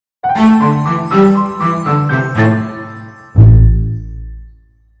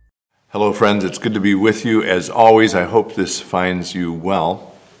Hello, friends. It's good to be with you. As always, I hope this finds you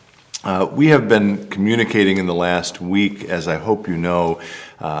well. We have been communicating in the last week, as I hope you know,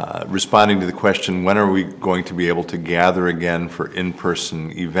 responding to the question, when are we going to be able to gather again for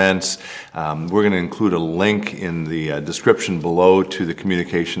in-person events? We're going to include a link in the description below to the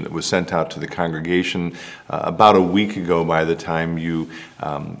communication that was sent out to the congregation about a week ago by the time you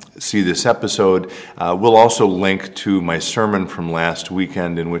see this episode. We'll also link to my sermon from last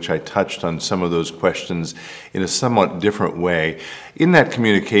weekend in which I touched on some of those questions in a somewhat different way. In that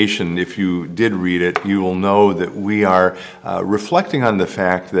communication, if you did read it, you will know that we are reflecting on the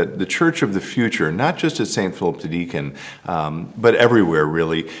fact that the church of the future, not just at St. Philip the Deacon, but everywhere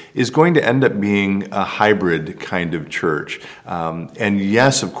really, is going to end up being a hybrid kind of church. And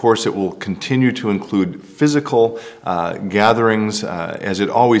yes, of course, it will continue to include physical gatherings as it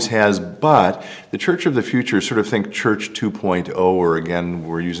always has, but the church of the future, sort of think church 2.0, or again,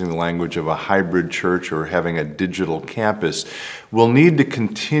 we're using the language of a hybrid church or having a digital campus, will need to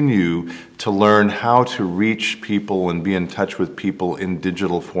continue to learn how to reach people and be in touch with people in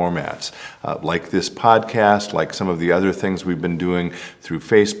digital formats, like this podcast, like some of the other things we've been doing through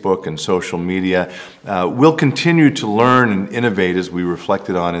Facebook and social media. We'll continue to learn and innovate as we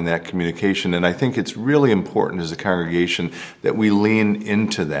reflected on in that communication, and I think it's really important as a congregation that we lean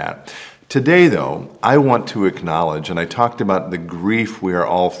into that. Today, though, I want to acknowledge, and I talked about the grief we are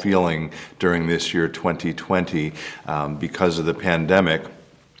all feeling during this year, 2020, because of the pandemic.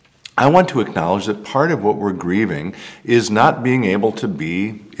 I want to acknowledge that part of what we're grieving is not being able to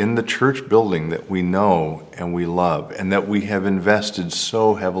be in the church building that we know and we love and that we have invested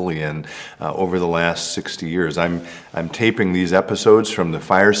so heavily in over the last 60 years. I'm taping these episodes from the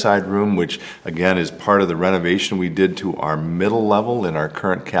fireside room, which again is part of the renovation we did to our middle level in our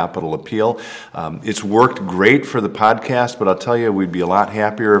current capital appeal. It's worked great for the podcast, but I'll tell you, we'd be a lot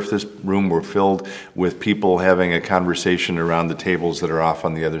happier if this room were filled with people having a conversation around the tables that are off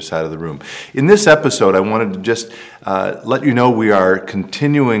on the other side of the room. In this episode, I wanted to just let you know we are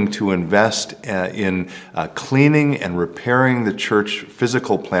continuing to invest in cleaning and repairing the church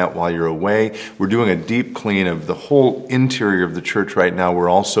physical plant while you're away. We're doing a deep clean of the whole interior of the church right now. We're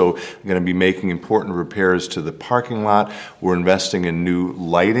also going to be making important repairs to the parking lot. We're investing in new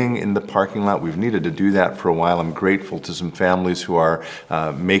lighting in the parking lot. We've needed to do that for a while. I'm grateful to some families who are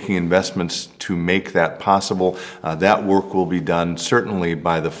making investments to make that possible. That work will be done certainly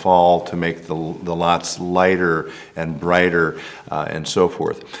by the fall to make the lots lighter and brighter and so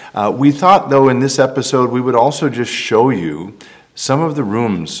forth. We thought, though, in this episode, we would also just show you some of the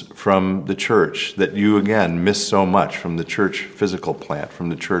rooms from the church that you, again, miss so much from the church physical plant, from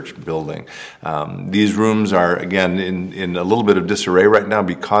the church building. These rooms are, again, in a little bit of disarray right now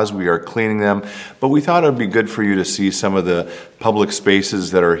because we are cleaning them, but we thought it would be good for you to see some of the public spaces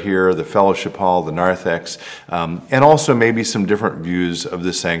that are here, the fellowship hall, the narthex, and also maybe some different views of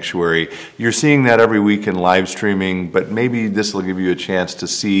the sanctuary. You're seeing that every week in live streaming, but maybe this will give you a chance to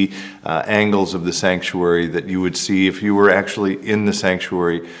see angles of the sanctuary that you would see if you were actually in the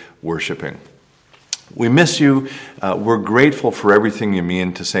sanctuary worshiping. We miss you. We're grateful for everything you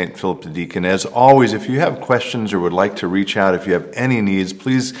mean to St. Philip the Deacon. As always, if you have questions or would like to reach out, if you have any needs,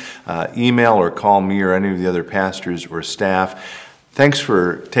 please email or call me or any of the other pastors or staff. Thanks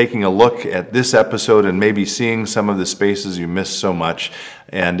for taking a look at this episode and maybe seeing some of the spaces you missed so much.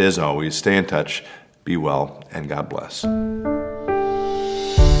 And as always, stay in touch, be well, and God bless.